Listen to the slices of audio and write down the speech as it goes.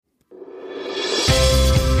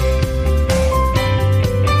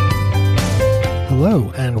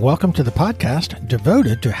Hello, and welcome to the podcast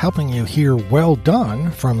devoted to helping you hear well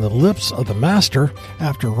done from the lips of the Master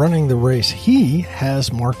after running the race he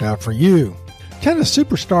has marked out for you. Tennis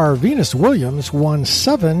superstar Venus Williams won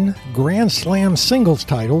 7 Grand Slam singles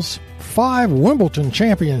titles, 5 Wimbledon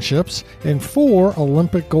championships, and 4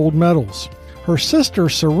 Olympic gold medals. Her sister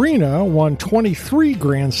Serena won 23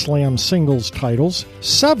 Grand Slam singles titles,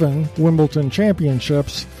 7 Wimbledon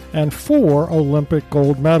championships, and 4 Olympic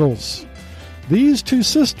gold medals. These two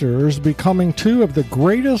sisters becoming 2 of the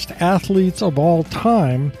greatest athletes of all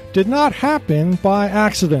time did not happen by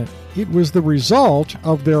accident. It was the result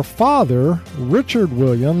of their father, Richard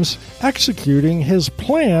Williams, executing his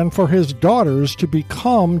plan for his daughters to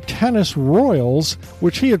become tennis royals,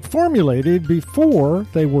 which he had formulated before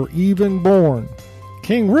they were even born.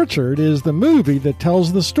 King Richard is the movie that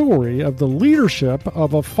tells the story of the leadership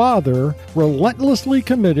of a father relentlessly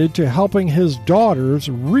committed to helping his daughters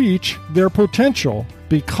reach their potential,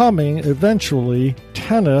 becoming eventually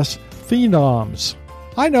tennis phenoms.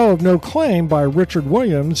 I know of no claim by Richard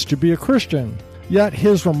Williams to be a Christian, yet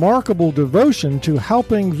his remarkable devotion to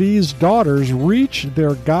helping these daughters reach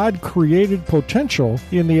their God-created potential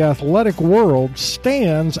in the athletic world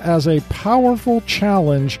stands as a powerful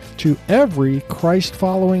challenge to every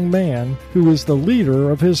Christ-following man who is the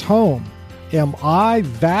leader of his home. Am I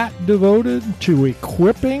that devoted to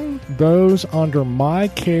equipping those under my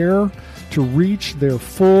care to reach their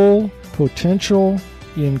full potential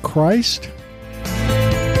in Christ?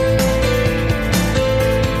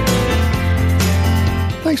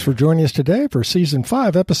 Thanks for joining us today for Season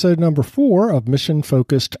 5, Episode number 4 of Mission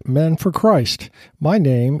Focused Men for Christ. My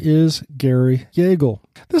name is Gary Yeagle.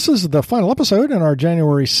 This is the final episode in our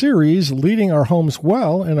January series, Leading Our Homes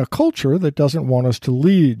Well in a Culture That Doesn't Want Us to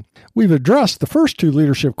Lead. We've addressed the first 2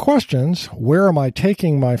 leadership questions, where am I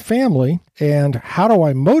taking my family, and how do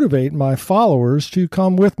I motivate my followers to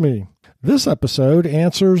come with me? This episode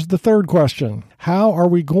answers the third question, how are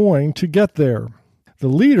we going to get there? The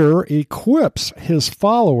leader equips his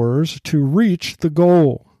followers to reach the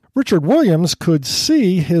goal. Richard Williams could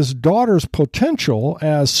see his daughters' potential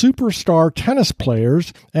as superstar tennis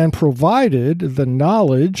players and provided the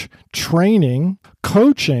knowledge, training,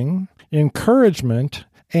 coaching, encouragement,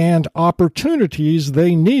 and opportunities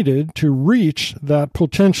they needed to reach that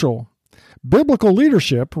potential. Biblical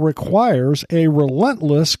leadership requires a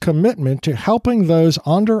relentless commitment to helping those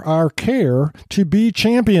under our care to be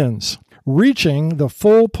champions, reaching the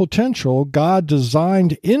full potential God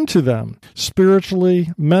designed into them,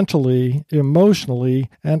 spiritually, mentally, emotionally,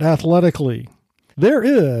 and athletically. There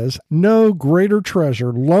is no greater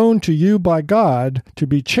treasure loaned to you by God to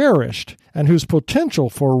be cherished, and whose potential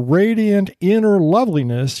for radiant inner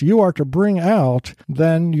loveliness you are to bring out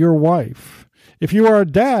than your wife. If you are a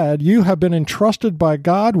dad, you have been entrusted by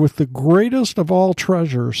God with the greatest of all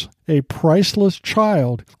treasures, a priceless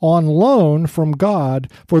child, on loan from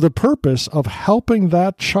God for the purpose of helping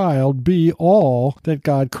that child be all that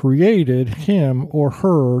God created him or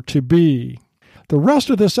her to be. The rest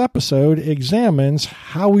of this episode examines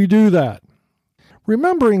how we do that.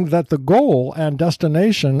 Remembering that the goal and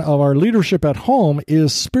destination of our leadership at home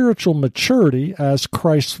is spiritual maturity as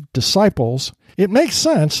Christ's disciples, it makes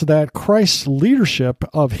sense that Christ's leadership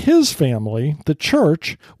of his family, the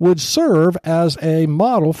church, would serve as a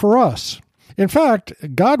model for us. In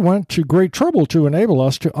fact, God went to great trouble to enable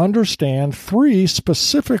us to understand 3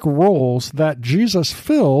 specific roles that Jesus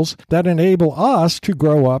fills that enable us to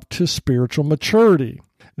grow up to spiritual maturity.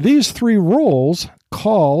 These 3 roles,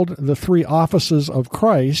 called the 3 offices of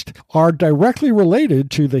Christ, are directly related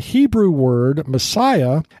to the Hebrew word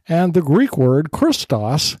Messiah and the Greek word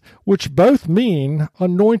Christos, which both mean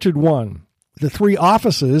anointed one. The 3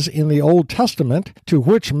 offices in the Old Testament to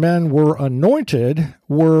which men were anointed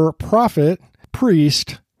were prophet,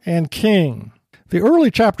 priest, and king. The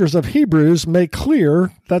early chapters of Hebrews make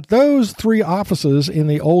clear that those 3 offices in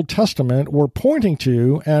the Old Testament were pointing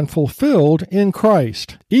to and fulfilled in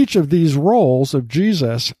Christ. Each of these roles of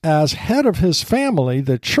Jesus as head of his family,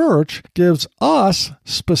 the church, gives us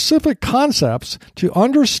specific concepts to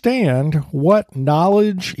understand what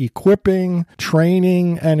knowledge, equipping,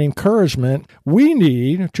 training, and encouragement we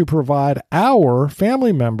need to provide our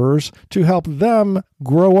family members to help them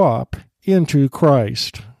grow up into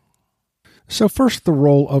Christ. So first, the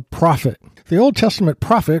role of prophet. The Old Testament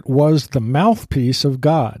prophet was the mouthpiece of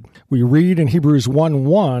God. We read in Hebrews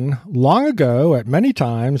 1:1, long ago, at many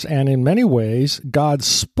times and in many ways, God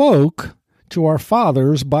spoke to our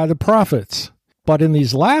fathers by the prophets. But in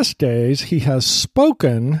these last days, he has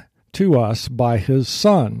spoken to us by his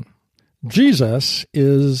Son. Jesus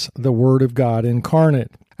is the Word of God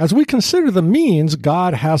incarnate. As we consider the means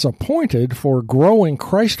God has appointed for growing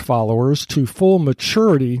Christ followers to full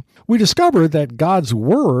maturity, we discover that God's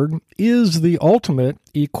Word is the ultimate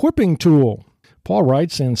equipping tool. Paul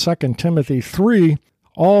writes in 2 Timothy 3,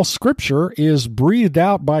 "All Scripture is breathed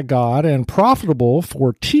out by God and profitable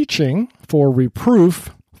for teaching, for reproof,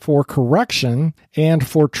 for correction, and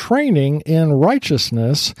for training in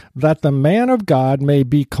righteousness, that the man of God may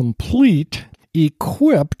be complete,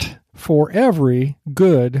 equipped for every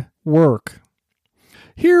good work."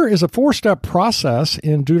 Here is a 4-step process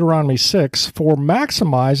in Deuteronomy 6 for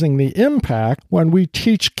maximizing the impact when we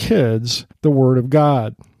teach kids the Word of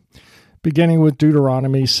God. Beginning with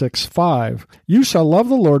Deuteronomy 6:5, "You shall love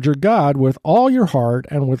the Lord your God with all your heart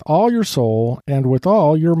and with all your soul and with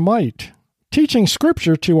all your might." Teaching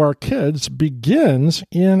Scripture to our kids begins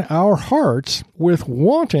in our hearts with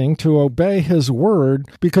wanting to obey His Word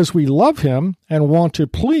because we love Him and want to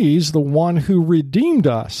please the one who redeemed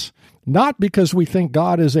us, not because we think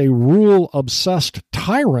God is a rule-obsessed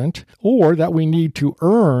tyrant or that we need to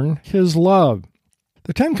earn His love.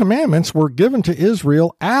 The Ten Commandments were given to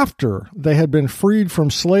Israel after they had been freed from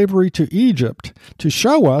slavery to Egypt to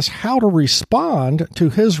show us how to respond to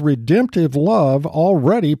His redemptive love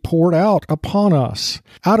already poured out upon us.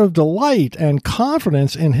 Out of delight and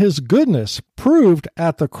confidence in His goodness proved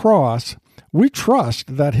at the cross, we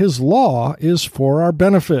trust that His law is for our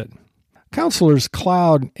benefit. Counselors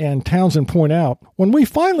Cloud and Townsend point out, when we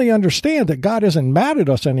finally understand that God isn't mad at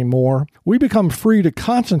us anymore, we become free to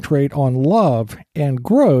concentrate on love and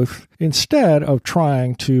growth instead of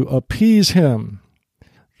trying to appease Him.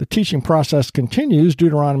 The teaching process continues,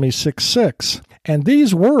 Deuteronomy 6:6, "And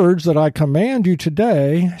these words that I command you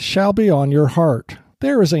today shall be on your heart."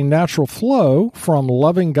 There is a natural flow from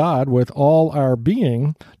loving God with all our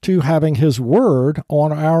being to having His Word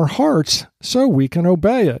on our hearts so we can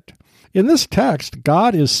obey it. In this text,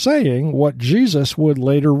 God is saying what Jesus would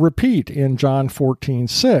later repeat in John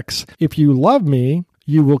 14:6, "If you love me,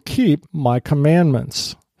 you will keep my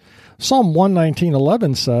commandments." Psalm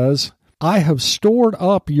 119:11 says, "I have stored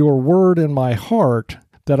up your word in my heart,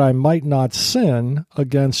 that I might not sin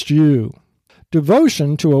against you."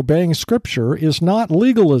 Devotion to obeying Scripture is not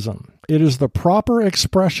legalism. It is the proper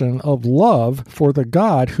expression of love for the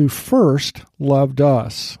God who first loved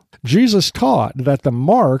us. Jesus taught that the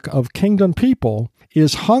mark of kingdom people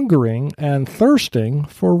is hungering and thirsting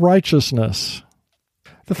for righteousness.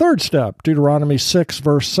 The third step, Deuteronomy 6,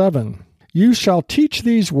 verse 7, "You shall teach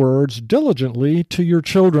these words diligently to your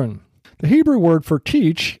children." The Hebrew word for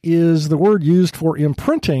teach is the word used for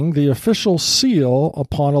imprinting the official seal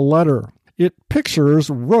upon a letter. It pictures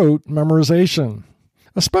rote memorization.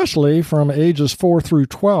 Especially from ages 4 through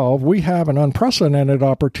 12, we have an unprecedented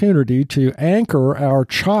opportunity to anchor our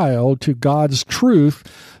child to God's truth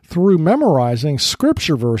through memorizing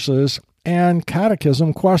Scripture verses and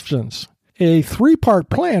catechism questions. A 3-part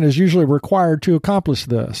plan is usually required to accomplish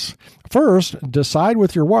this. First, decide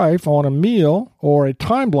with your wife on a meal or a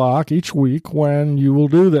time block each week when you will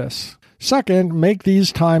do this. Second, make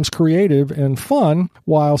these times creative and fun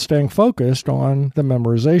while staying focused on the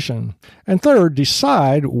memorization. And third,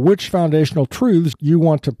 decide which foundational truths you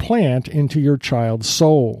want to plant into your child's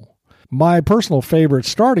soul. My personal favorite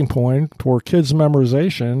starting point for kids'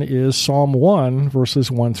 memorization is Psalm 1,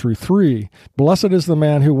 verses 1 through 3. "Blessed is the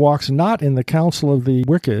man who walks not in the counsel of the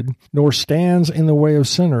wicked, nor stands in the way of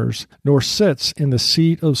sinners, nor sits in the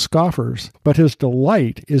seat of scoffers. But his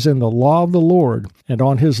delight is in the law of the Lord, and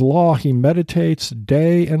on his law he meditates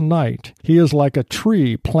day and night. He is like a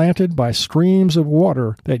tree planted by streams of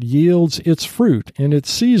water that yields its fruit in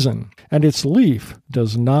its season, and its leaf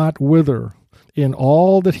does not wither. In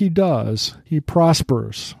all that he does, he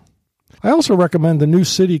prospers." I also recommend the New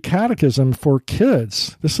City Catechism for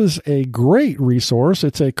kids. This is a great resource.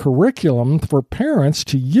 It's a curriculum for parents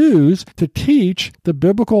to use to teach the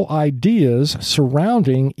biblical ideas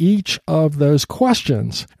surrounding each of those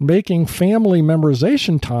questions, making family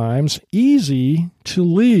memorization times easy to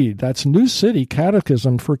lead. That's New City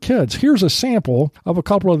Catechism for kids. Here's a sample of a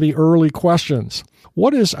couple of the early questions.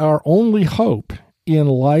 What is our only hope in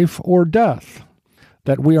life or death?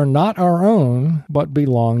 That we are not our own, but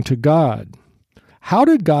belong to God. How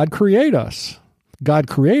did God create us? God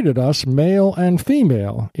created us male and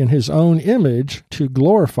female in His own image to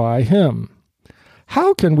glorify Him.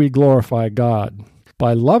 How can we glorify God?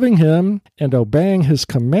 By loving Him and obeying His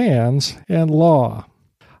commands and law.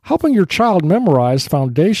 Helping your child memorize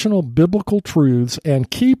foundational biblical truths and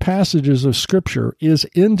key passages of Scripture is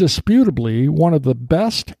indisputably one of the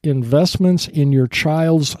best investments in your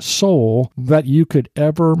child's soul that you could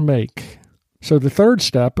ever make. So the third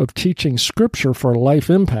step of teaching Scripture for life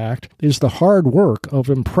impact is the hard work of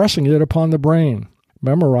impressing it upon the brain,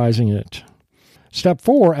 memorizing it. Step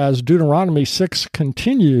 4, as Deuteronomy 6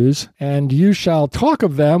 continues, and you shall talk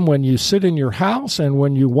of them when you sit in your house, and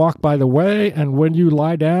when you walk by the way, and when you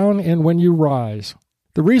lie down, and when you rise.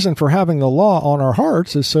 The reason for having the law on our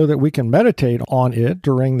hearts is so that we can meditate on it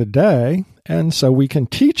during the day, and so we can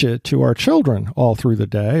teach it to our children all through the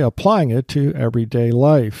day, applying it to everyday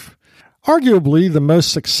life. Arguably, the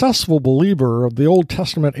most successful believer of the Old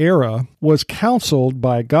Testament era was counseled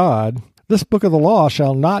by God, "This book of the law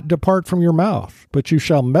shall not depart from your mouth, but you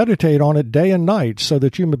shall meditate on it day and night, so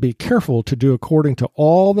that you may be careful to do according to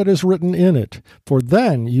all that is written in it. For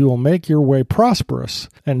then you will make your way prosperous,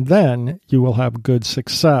 and then you will have good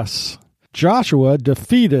success." Joshua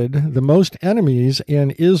defeated the most enemies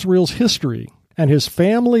in Israel's history, and his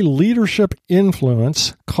family leadership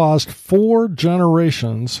influence caused 4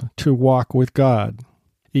 generations to walk with God.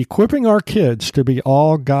 Equipping our kids to be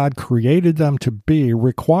all God created them to be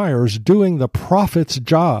requires doing the prophet's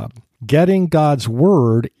job, getting God's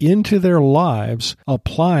word into their lives,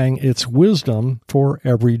 applying its wisdom for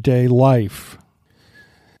everyday life.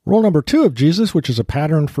 Role number 2 of Jesus, which is a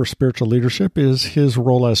pattern for spiritual leadership, is his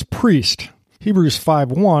role as priest. Hebrews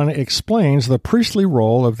 5:1 explains the priestly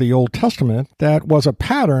role of the Old Testament that was a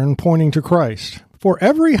pattern pointing to Christ. For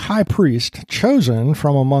every high priest chosen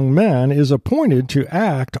from among men is appointed to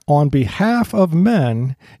act on behalf of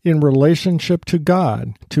men in relationship to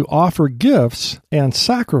God, to offer gifts and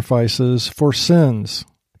sacrifices for sins.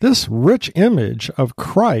 This rich image of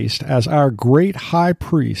Christ as our great high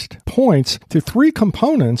priest points to 3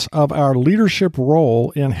 components of our leadership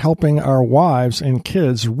role in helping our wives and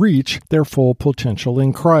kids reach their full potential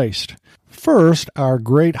in Christ. First, our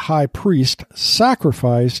great high priest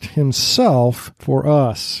sacrificed himself for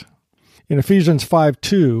us. In Ephesians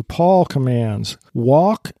 5:2, Paul commands,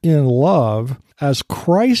 "Walk in love as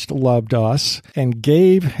Christ loved us and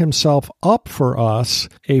gave himself up for us,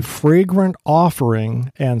 a fragrant offering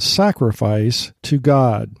and sacrifice to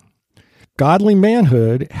God." Godly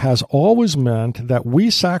manhood has always meant that we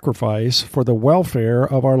sacrifice for the welfare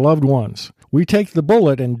of our loved ones. We take the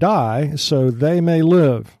bullet and die so they may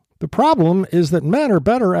live. The problem is that men are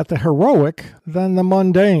better at the heroic than the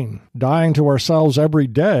mundane, dying to ourselves every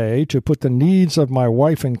day to put the needs of my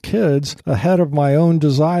wife and kids ahead of my own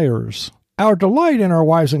desires. Our delight in our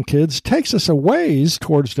wives and kids takes us a ways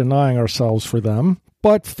towards denying ourselves for them,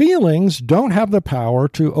 but feelings don't have the power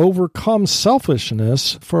to overcome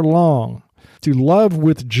selfishness for long. To love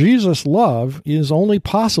with Jesus' love is only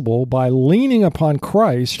possible by leaning upon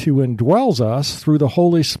Christ, who indwells us through the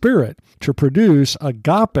Holy Spirit, to produce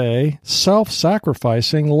agape,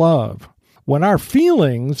 self-sacrificing love. When our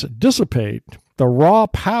feelings dissipate, the raw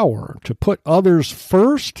power to put others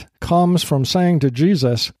first comes from saying to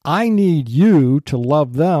Jesus, "I need you to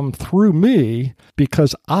love them through me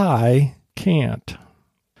because I can't."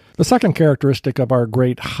 The second characteristic of our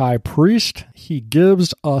great high priest, he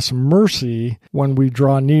gives us mercy when we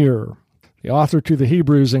draw near. The author to the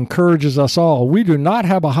Hebrews encourages us all. We do not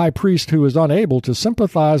have a high priest who is unable to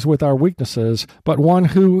sympathize with our weaknesses, but one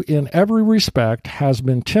who in every respect has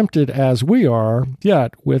been tempted as we are,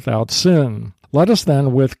 yet without sin. Let us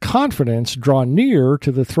then with confidence draw near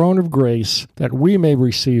to the throne of grace, that we may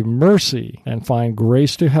receive mercy and find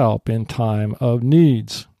grace to help in time of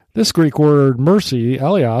needs. This Greek word mercy,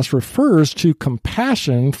 eleos, refers to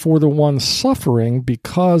compassion for the one suffering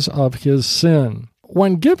because of his sin.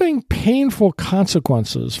 When giving painful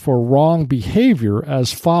consequences for wrong behavior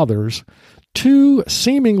as fathers, 2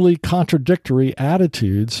 seemingly contradictory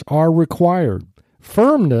attitudes are required.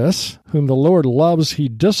 Firmness, whom the Lord loves he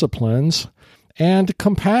disciplines, and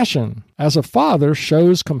compassion. As a father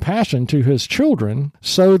shows compassion to his children,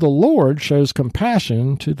 so the Lord shows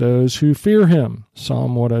compassion to those who fear him.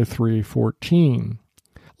 Psalm 103:14.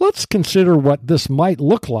 Let's consider what this might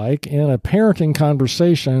look like in a parenting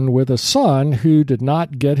conversation with a son who did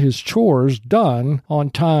not get his chores done on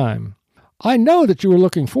time. "I know that you were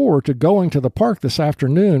looking forward to going to the park this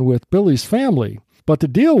afternoon with Billy's family, but the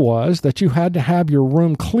deal was that you had to have your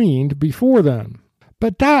room cleaned before then."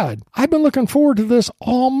 "But Dad, I've been looking forward to this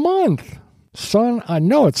all month." "Son, I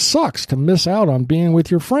know it sucks to miss out on being with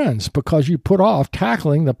your friends because you put off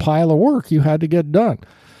tackling the pile of work you had to get done.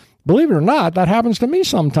 Believe it or not, that happens to me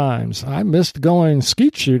sometimes. I missed going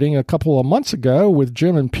skeet shooting a couple of months ago with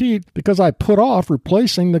Jim and Pete because I put off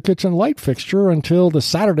replacing the kitchen light fixture until the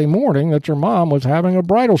Saturday morning that your mom was having a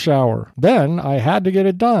bridal shower. Then I had to get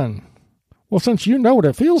it done." "Well, since you know what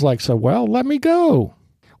it feels like so well, let me go."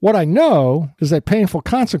 What I know is that painful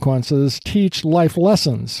consequences teach life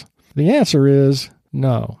lessons. The answer is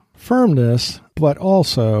no. firmness, but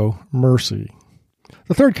also mercy.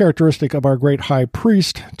 The third characteristic of our great high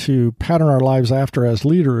priest to pattern our lives after as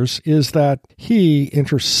leaders is that he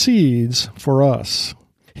intercedes for us.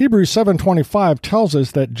 Hebrews 7:25 tells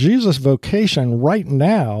us that Jesus' vocation right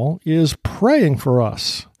now is praying for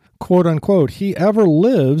us. Quote unquote, he ever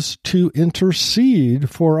lives to intercede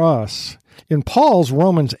for us. In Paul's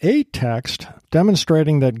Romans 8 text,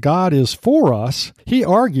 demonstrating that God is for us, he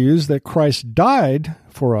argues that Christ died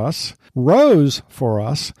for us, rose for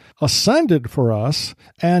us, ascended for us,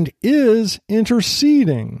 and is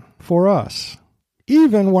interceding for us.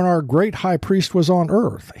 Even when our great high priest was on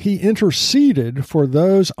earth, he interceded for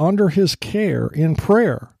those under his care in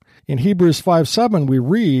prayer. In Hebrews 5:7 we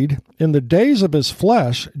read, "In the days of his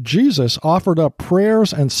flesh, Jesus offered up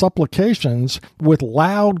prayers and supplications with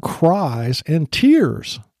loud cries and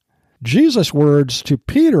tears." Jesus' words to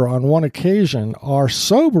Peter on one occasion are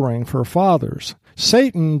sobering for fathers.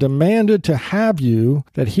 "Satan demanded to have you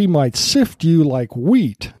that he might sift you like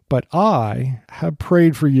wheat, but I have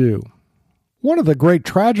prayed for you." One of the great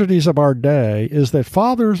tragedies of our day is that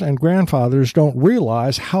fathers and grandfathers don't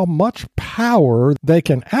realize how much power they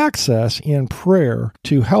can access in prayer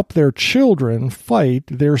to help their children fight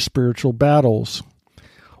their spiritual battles.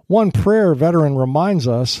 One prayer veteran reminds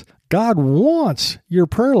us, God wants your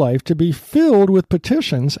prayer life to be filled with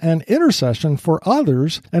petitions and intercession for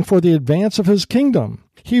others and for the advance of his kingdom.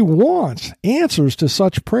 He wants answers to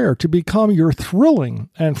such prayer to become your thrilling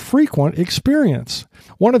and frequent experience.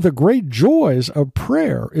 One of the great joys of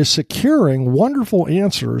prayer is securing wonderful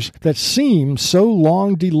answers that seem so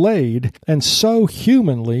long delayed and so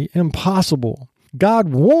humanly impossible. God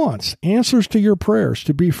wants answers to your prayers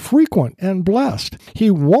to be frequent and blessed.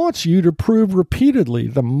 He wants you to prove repeatedly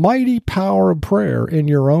the mighty power of prayer in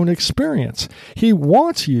your own experience. He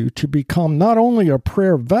wants you to become not only a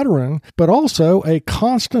prayer veteran, but also a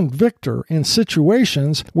constant victor in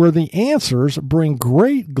situations where the answers bring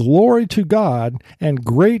great glory to God and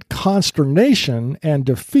great consternation and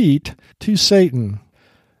defeat to Satan.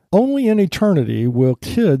 Only in eternity will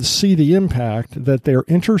kids see the impact that their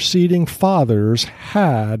interceding fathers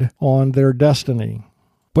had on their destiny.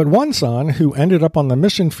 But one son who ended up on the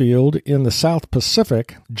mission field in the South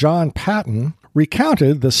Pacific, John Patton,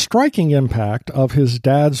 recounted the striking impact of his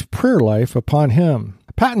dad's prayer life upon him.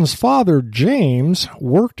 Patton's father, James,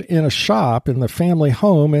 worked in a shop in the family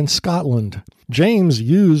home in Scotland. James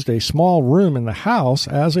used a small room in the house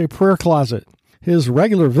as a prayer closet. His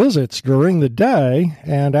regular visits during the day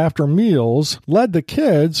and after meals led the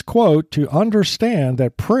kids, quote, to understand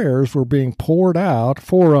that prayers were being poured out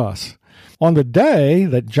for us. On the day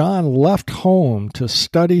that John left home to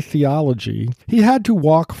study theology, he had to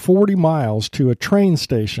walk 40 miles to a train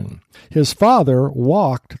station. His father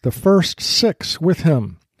walked the first 6 with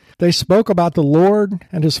him. They spoke about the Lord,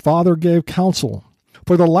 and his father gave counsel.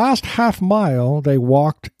 For the last half-mile, they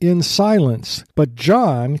walked in silence, but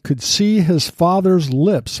John could see his father's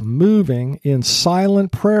lips moving in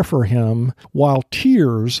silent prayer for him while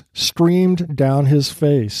tears streamed down his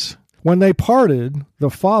face. When they parted, the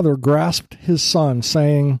father grasped his son,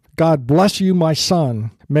 saying, "God bless you, my son.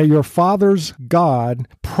 May your father's God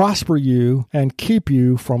prosper you and keep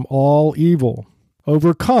you from all evil."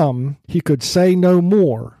 Overcome, he could say no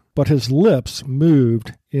more, but his lips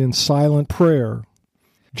moved in silent prayer.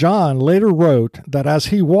 John later wrote that as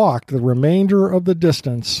he walked the remainder of the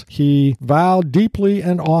distance, he vowed deeply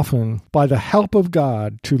and often, by the help of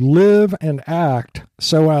God, to live and act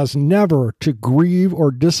so as never to grieve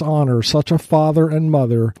or dishonor such a father and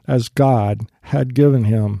mother as God had given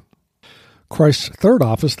him. Christ's third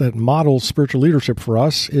office that models spiritual leadership for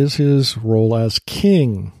us is his role as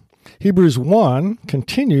king. Hebrews 1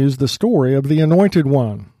 continues the story of the Anointed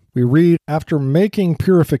One. We read, "After making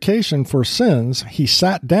purification for sins, he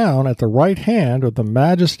sat down at the right hand of the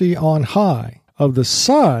Majesty on high. Of the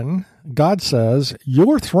Son, God says,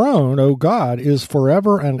 'Your throne, O God, is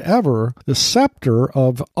forever and ever. The scepter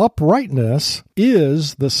of uprightness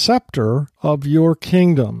is the scepter of your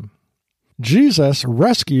kingdom.'" Jesus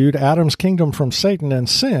rescued Adam's kingdom from Satan and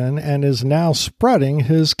sin and is now spreading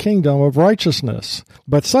his kingdom of righteousness.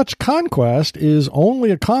 But such conquest is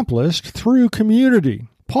only accomplished through community.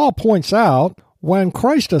 Paul points out, when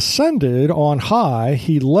Christ ascended on high,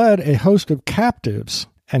 he led a host of captives,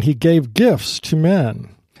 and he gave gifts to men.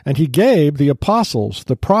 And he gave the apostles,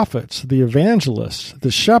 the prophets, the evangelists,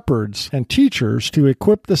 the shepherds, and teachers to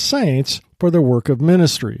equip the saints for the work of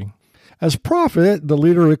ministry. As prophet, the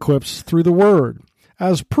leader equips through the word.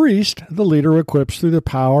 As priest, the leader equips through the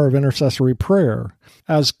power of intercessory prayer.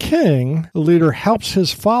 As king, the leader helps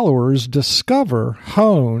his followers discover,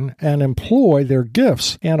 hone, and employ their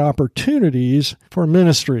gifts and opportunities for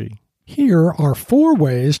ministry. Here are 4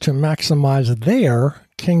 ways to maximize their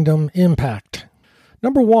kingdom impact.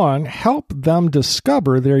 Number 1, help them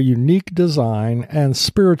discover their unique design and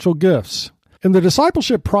spiritual gifts. In the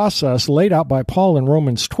discipleship process laid out by Paul in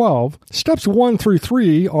Romans 12, steps 1 through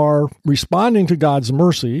 3 are responding to God's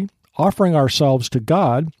mercy, offering ourselves to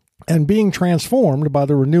God, and being transformed by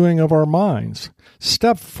the renewing of our minds.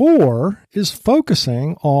 Step 4 is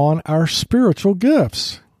focusing on our spiritual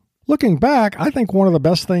gifts. Looking back, I think one of the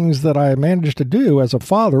best things that I managed to do as a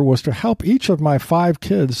father was to help each of my 5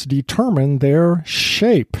 kids determine their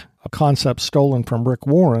shape, a concept stolen from Rick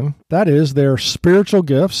Warren. That is, their spiritual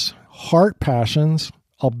gifts, heart passions,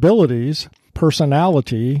 abilities,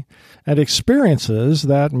 personality, and experiences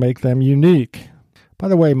that make them unique. By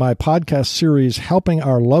the way, my podcast series, Helping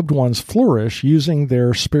Our Loved Ones Flourish Using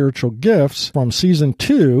Their Spiritual Gifts, from Season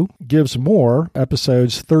 2, gives more,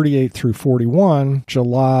 episodes 38 through 41,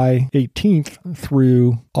 July 18th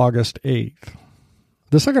through August 8th.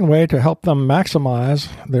 The second way to help them maximize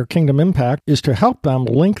their kingdom impact is to help them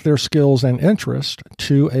link their skills and interests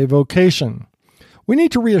to a vocation. We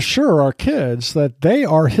need to reassure our kids that they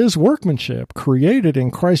are His workmanship, created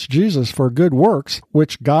in Christ Jesus for good works,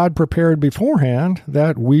 which God prepared beforehand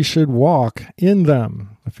that we should walk in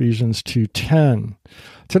them. Ephesians 2:10.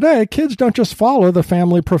 Today, kids don't just follow the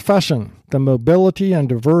family profession. The mobility and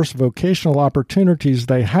diverse vocational opportunities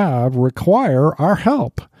they have require our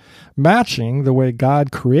help, matching the way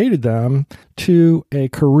God created them to a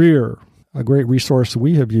career. A great resource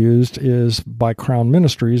we have used is by Crown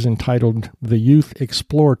Ministries, entitled The Youth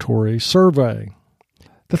Exploratory Survey.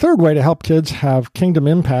 The third way to help kids have kingdom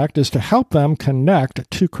impact is to help them connect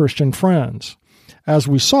to Christian friends. As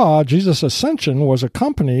we saw, Jesus' ascension was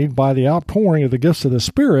accompanied by the outpouring of the gifts of the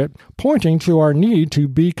Spirit, pointing to our need to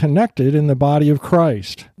be connected in the body of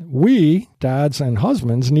Christ. We, dads and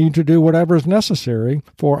husbands, need to do whatever is necessary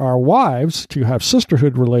for our wives to have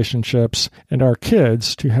sisterhood relationships and our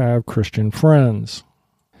kids to have Christian friends.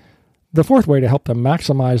 The fourth way to help them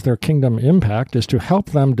maximize their kingdom impact is to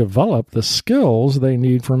help them develop the skills they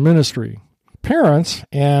need for ministry. Parents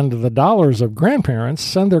and the dollars of grandparents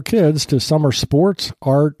send their kids to summer sports,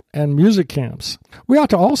 art, and music camps. We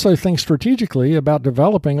ought to also think strategically about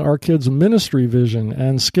developing our kids' ministry vision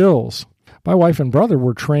and skills. My wife and brother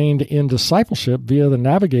were trained in discipleship via the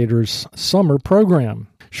Navigators summer program.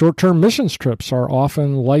 Short-term missions trips are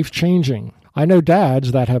often life-changing. I know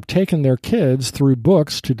dads that have taken their kids through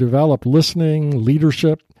books to develop listening,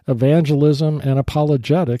 leadership, evangelism, and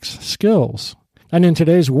apologetics skills. And in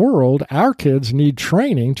today's world, our kids need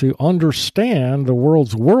training to understand the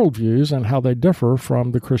world's worldviews and how they differ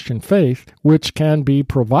from the Christian faith, which can be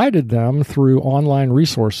provided them through online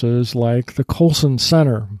resources like the Colson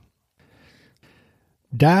Center.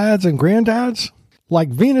 Dads and granddads, like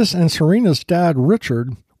Venus and Serena's dad,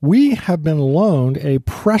 Richard, we have been loaned a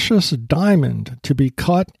precious diamond to be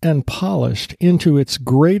cut and polished into its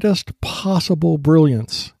greatest possible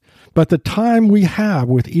brilliance. But the time we have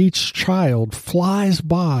with each child flies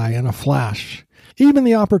by in a flash. Even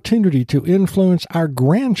the opportunity to influence our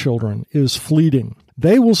grandchildren is fleeting.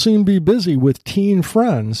 They will soon be busy with teen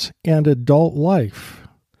friends and adult life.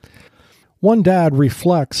 One dad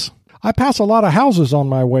reflects, "I pass a lot of houses on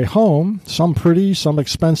my way home, some pretty, some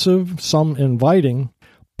expensive, some inviting,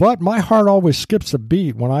 but my heart always skips a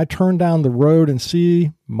beat when I turn down the road and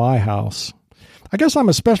see my house. I guess I'm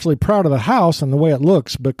especially proud of the house and the way it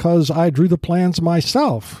looks because I drew the plans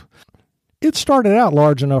myself. It started out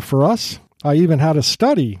large enough for us. I even had a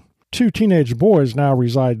study. 2 teenage boys now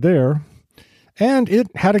reside there. And it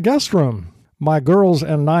had a guest room. My girls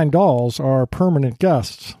and 9 dolls are permanent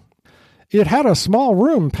guests. It had a small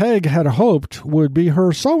room Peg had hoped would be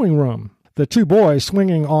her sewing room. The 2 boys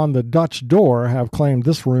swinging on the Dutch door have claimed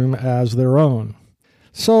this room as their own.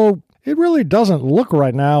 So it really doesn't look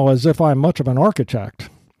right now as if I'm much of an architect.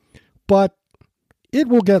 But it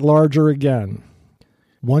will get larger again.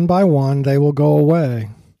 One by one, they will go away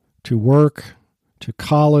to work, to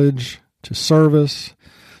college, to service,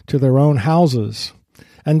 to their own houses.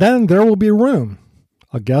 And then there will be room,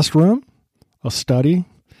 a guest room, a study,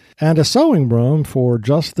 and a sewing room for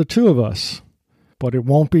just the 2 of us. But it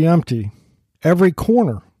won't be empty. Every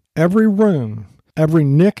corner, every room, every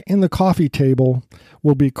nick in the coffee table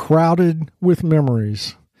will be crowded with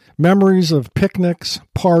memories. Memories of picnics,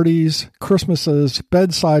 parties, Christmases,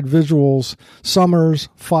 bedside visuals, summers,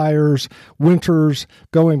 fires, winters,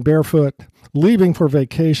 going barefoot, leaving for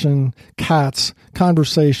vacation, cats,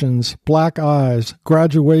 conversations, black eyes,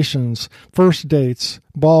 graduations, first dates,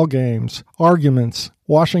 ball games, arguments,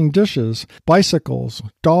 washing dishes, bicycles,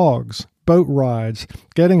 dogs, boat rides,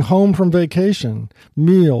 getting home from vacation,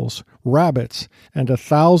 meals, rabbits, and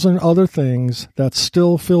 1,000 other things that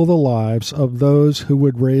still fill the lives of those who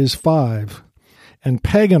would raise 5. And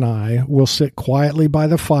Peg and I will sit quietly by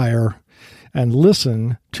the fire and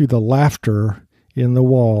listen to the laughter in the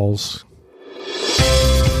walls.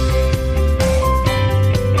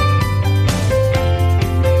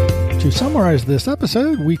 To summarize this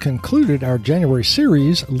episode, we concluded our January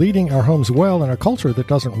series, Leading Our Homes Well in a Culture That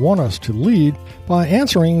Doesn't Want Us to Lead, by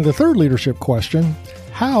answering the third leadership question: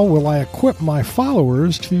 how will I equip my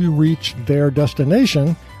followers to reach their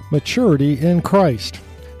destination, maturity in Christ?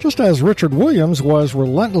 Just as Richard Williams was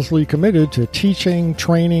relentlessly committed to teaching,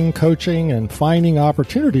 training, coaching, and finding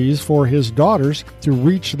opportunities for his daughters to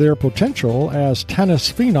reach their potential as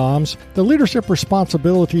tennis phenoms, the leadership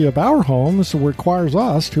responsibility of our homes requires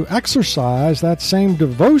us to exercise that same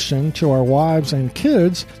devotion to our wives and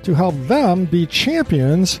kids to help them be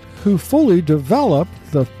champions who fully develop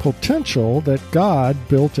the potential that God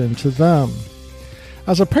built into them.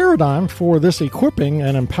 As a paradigm for this equipping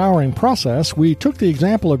and empowering process, we took the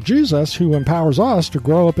example of Jesus, who empowers us to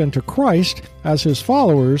grow up into Christ as his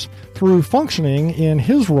followers through functioning in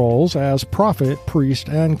his roles as prophet, priest,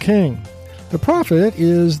 and king. The prophet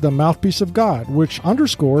is the mouthpiece of God, which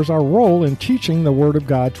underscores our role in teaching the Word of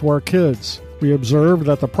God to our kids. We observed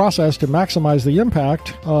that the process to maximize the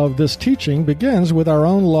impact of this teaching begins with our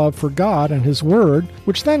own love for God and His Word,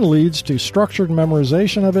 which then leads to structured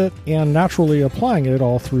memorization of it and naturally applying it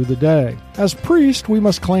all through the day. As priests, we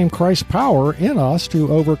must claim Christ's power in us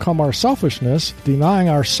to overcome our selfishness, denying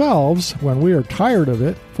ourselves when we are tired of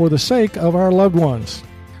it for the sake of our loved ones.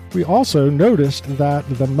 We also noticed that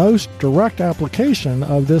the most direct application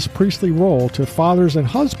of this priestly role to fathers and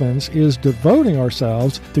husbands is devoting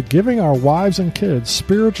ourselves to giving our wives and kids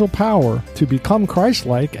spiritual power to become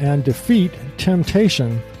Christ-like and defeat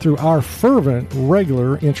temptation through our fervent,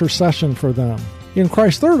 regular intercession for them. In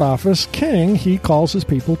Christ's third office, King, he calls his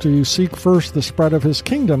people to seek first the spread of his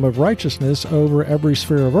kingdom of righteousness over every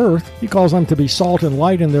sphere of earth. He calls them to be salt and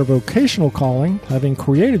light in their vocational calling, having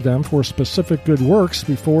created them for specific good works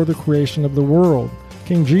before the creation of the world.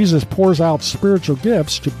 King Jesus pours out spiritual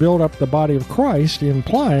gifts to build up the body of Christ,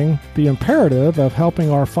 implying the imperative of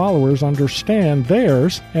helping our followers understand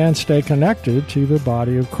theirs and stay connected to the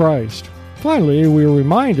body of Christ. Finally, we are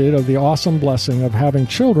reminded of the awesome blessing of having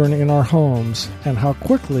children in our homes and how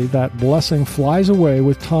quickly that blessing flies away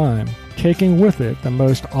with time, taking with it the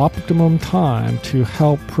most optimum time to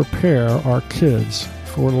help prepare our kids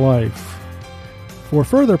for life. For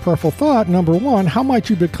further prayerful thought, number 1, how might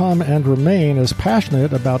you become and remain as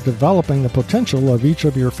passionate about developing the potential of each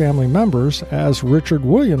of your family members as Richard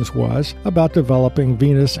Williams was about developing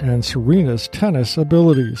Venus and Serena's tennis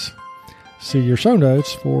abilities? See your show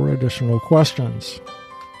notes for additional questions.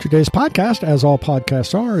 Today's podcast, as all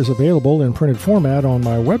podcasts are, is available in printed format on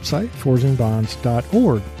my website,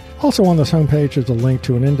 forgingbonds.org. Also on this homepage is a link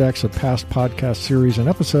to an index of past podcast series and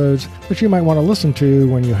episodes that you might want to listen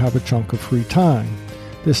to when you have a chunk of free time.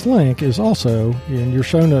 This link is also in your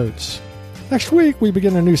show notes. Next week, we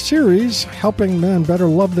begin a new series, helping men better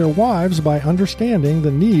love their wives by understanding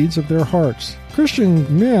the needs of their hearts.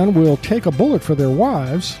 Christian men will take a bullet for their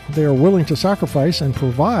wives. They are willing to sacrifice and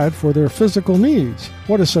provide for their physical needs.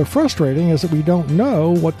 What is so frustrating is that we don't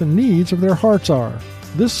know what the needs of their hearts are.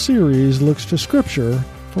 This series looks to Scripture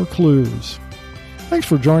for clues. Thanks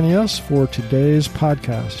for joining us for today's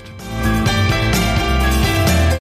podcast.